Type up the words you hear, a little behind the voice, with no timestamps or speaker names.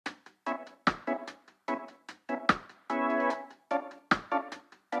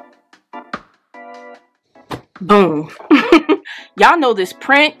Boom. Y'all know this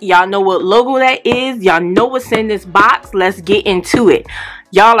print. Y'all know what logo that is. Y'all know what's in this box. Let's get into it.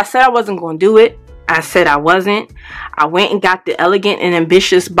 Y'all, I said I wasn't going to do it. I said I wasn't. I went and got the Elegant and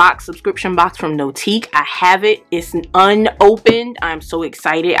Ambitious box, subscription box from Notiq. I have it. It's unopened. I'm so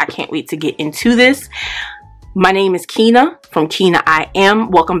excited. I can't wait to get into this. My name is Kinah from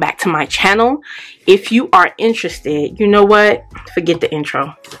KinahIAm. Welcome back to my channel. If you are interested, you know what? Forget the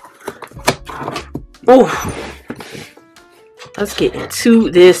intro. Oh, let's get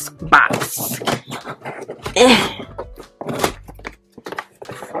into this box.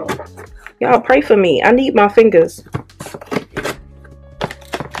 Y'all pray for me. I need my fingers.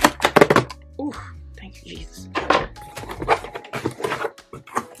 Ooh, thank you, Jesus.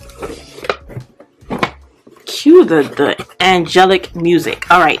 Cue the angelic music.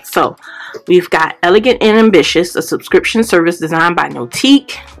 All right, so we've got Elegant and Ambitious, a subscription service designed by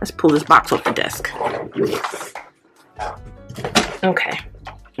Notiq. Let's pull this box off the desk. Okay,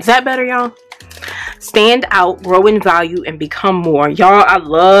 is that better, y'all? Stand out, grow in value, and become more. Y'all, I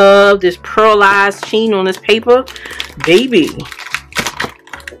love this pearlized sheen on this paper, baby.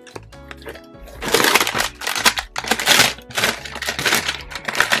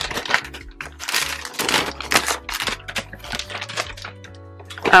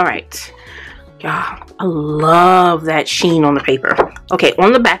 All right, y'all, I love that sheen on the paper. Okay,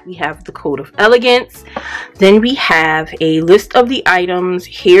 on the back we have the code of elegance. Then we have a list of the items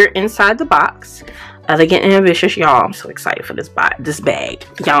here inside the box. Elegant and Ambitious, y'all. I'm so excited for this bag.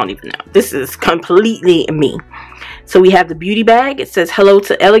 Y'all don't even know. This is completely me. So we have the beauty bag. It says hello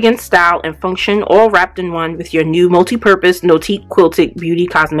to elegance, style, and function, all wrapped in one with your new multi-purpose Notiq quilted beauty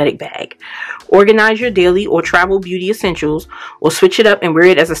cosmetic bag. Organize your daily or travel beauty essentials, or switch it up and wear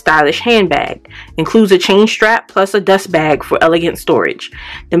it as a stylish handbag. Includes a chain strap plus a dust bag for elegant storage.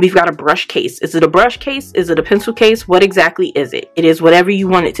 Then we've got a brush case. Is it a brush case? Is it a pencil case? What exactly is it? It is whatever you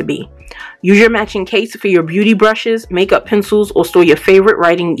want it to be. Use your matching case for your beauty brushes, makeup pencils, or store your favorite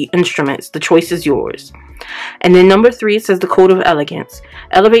writing instruments. The choice is yours. And then number 3, it says the code of elegance.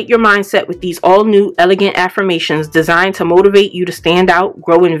 Elevate your mindset with these all new elegant affirmations designed to motivate you to stand out,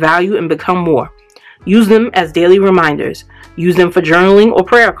 grow in value, and become more. Use them as daily reminders. Use them for journaling or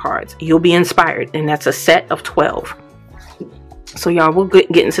prayer cards. You'll be inspired, and that's a set of 12. So y'all, we'll get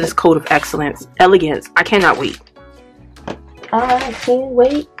into this code of elegance. I cannot wait. I can't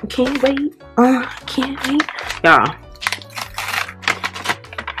wait. Can't wait. Can't wait. Y'all.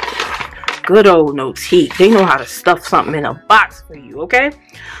 Good old Notiq. They know how to stuff something in a box for you, okay?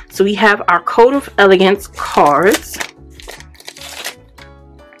 So we have our code of elegance cards.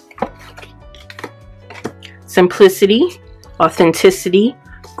 Simplicity, authenticity,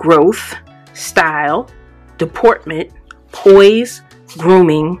 growth, style, deportment, poise,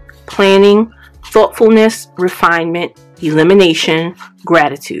 grooming, planning, thoughtfulness, refinement, elimination,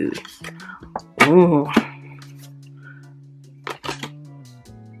 gratitude. Ooh.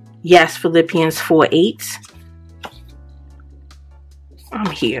 Yes, Philippians 4:8. I'm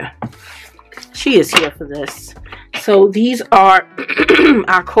here. She is here for this. So these are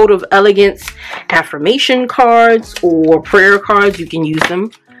our code of elegance affirmation cards or prayer cards. You can use them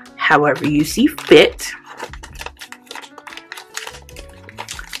however you see fit.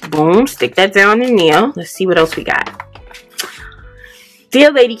 Boom, stick that down in there. Let's see what else we got. Dear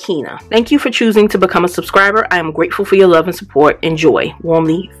Lady Kinah, thank you for choosing to become a subscriber. I am grateful for your love and support. Enjoy.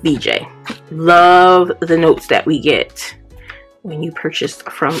 Warmly, VJ. Love the notes that we get when you purchase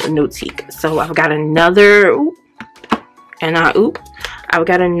from Notiq. So I've got another, I've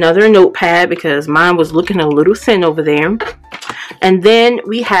got another notepad because mine was looking a little thin over there. And then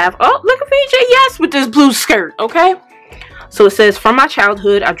we have, oh, look at VJ, yes, with this blue skirt, okay? So it says, from my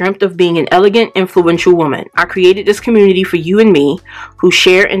childhood, I dreamt of being an elegant, influential woman. I created this community for you and me who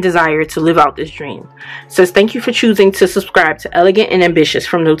share and desire to live out this dream. It says, thank you for choosing to subscribe to Elegant and Ambitious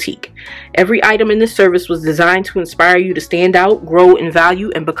from Notiq. Every item in this service was designed to inspire you to stand out, grow in value,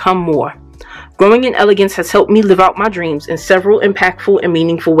 and become more. Growing in elegance has helped me live out my dreams in several impactful and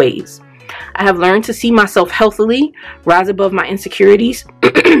meaningful ways. I have learned to see myself healthily, rise above my insecurities,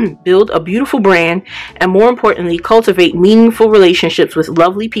 build a beautiful brand, and more importantly, cultivate meaningful relationships with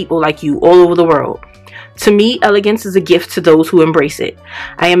lovely people like you all over the world. To me, elegance is a gift to those who embrace it.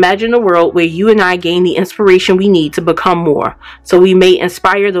 I imagine a world where you and I gain the inspiration we need to become more, so we may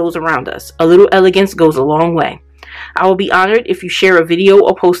inspire those around us. A little elegance goes a long way. I will be honored if you share a video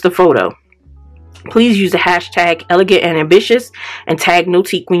or post a photo. Please use the hashtag Elegant and Ambitious and tag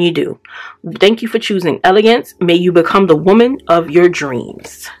Notiq when you do. Thank you for choosing elegance. May you become the woman of your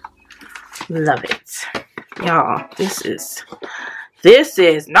dreams. Love it. Y'all, this is This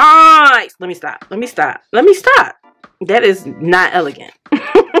is nice. Let me stop. Let me stop. Let me stop. That is not elegant.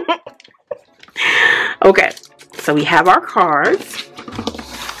 Okay, so we have our cards.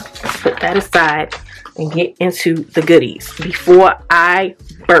 Let's put that aside and get into the goodies before I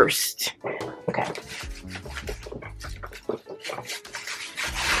burst. Okay.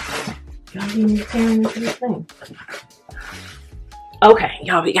 Okay,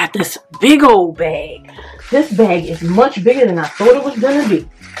 y'all, we got this big old bag. This bag is much bigger than I thought it was gonna be.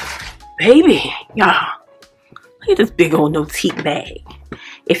 Baby, y'all, look at this big old Notiq bag.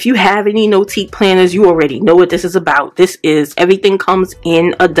 If you have any Notiq planners, you already know what this is about. This is, everything comes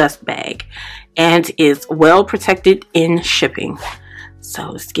in a dust bag and is well protected in shipping.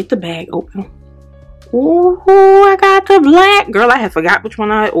 So let's get the bag open. Ooh, I got the black. Girl, I had forgot which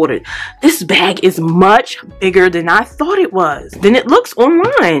one I ordered. This bag is much bigger than I thought it was, than it looks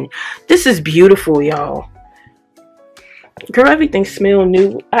online. This is beautiful, y'all. Girl, everything smells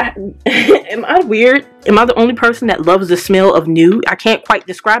new. Am I weird? Am I the only person that loves the smell of new? I can't quite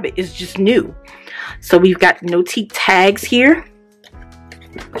describe it. It's just new. So we've got Notiq tags here.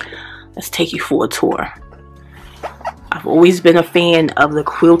 Let's take you for a tour. I've always been a fan of the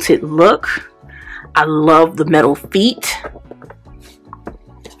quilted look. I love the metal feet.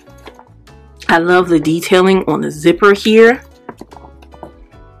 I love the detailing on the zipper here.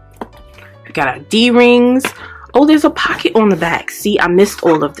 We got our D-rings. Oh, there's a pocket on the back. See, I missed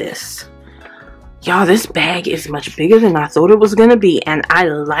all of this. Y'all, this bag is much bigger than I thought it was going to be. And I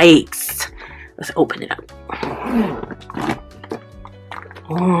likes. Let's open it up.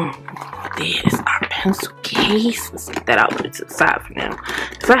 Oh, there's our pencil case. Let's get that out, put it to the side for now.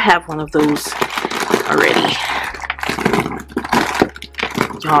 Because I have one of those already.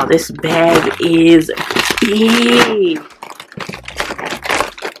 Y'all, this bag is big.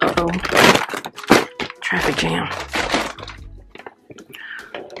 Uh-oh. Traffic jam.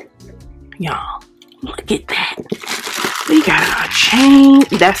 Y'all, look at that. We got our chain.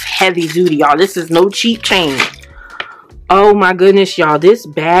 That's heavy duty, y'all. This is no cheap chain. Oh my goodness, y'all. This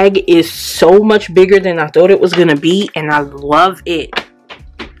bag is so much bigger than I thought it was going to be. And I love it.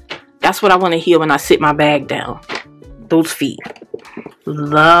 That's what I want to hear when I sit my bag down. Those feet.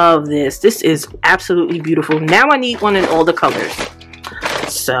 Love this. This is absolutely beautiful. Now I need one in all the colors.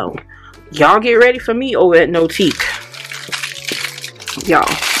 So, y'all get ready for me over at Notiq. Y'all,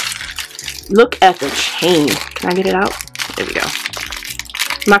 look at the chain. Can I get it out? There we go.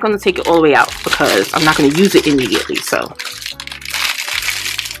 I'm not going to take it all the way out because I'm not going to use it immediately. So,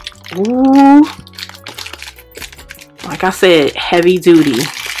 ooh, like I said, heavy duty.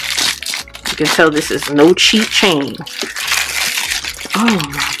 You can tell this is no cheap chain. Oh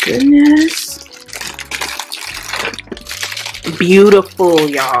my goodness. Beautiful,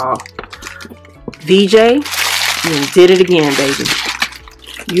 y'all. VJ, you did it again, baby.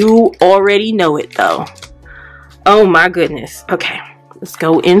 You already know it though. Oh my goodness. Okay, let's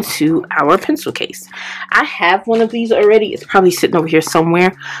go into our pencil case. I have one of these already. It's probably sitting over here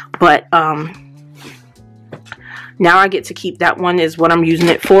somewhere, but now I get to keep that one, is what I'm using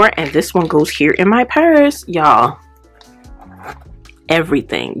it for, and this one goes here in my purse, y'all.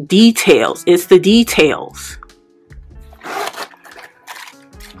 Everything, details. It's the details.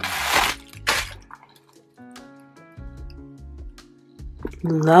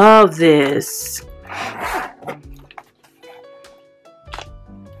 Love this.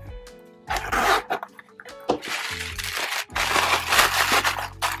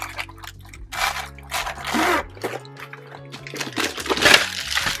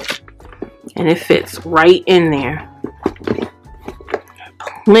 And it fits right in there.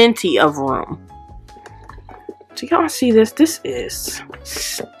 Plenty of room. Do y'all see this? This is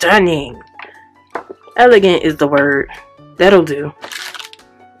stunning. Elegant is the word. That'll do.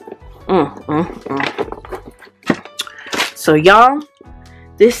 So y'all,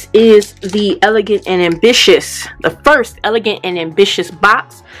 this is the Elegant and Ambitious, the first Elegant and Ambitious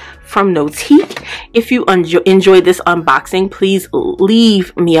box from Notiq. If you enjoyed this unboxing, please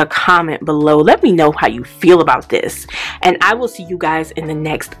leave me a comment below. Let me know how you feel about this, and I will see you guys in the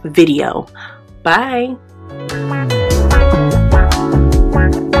next video. Bye.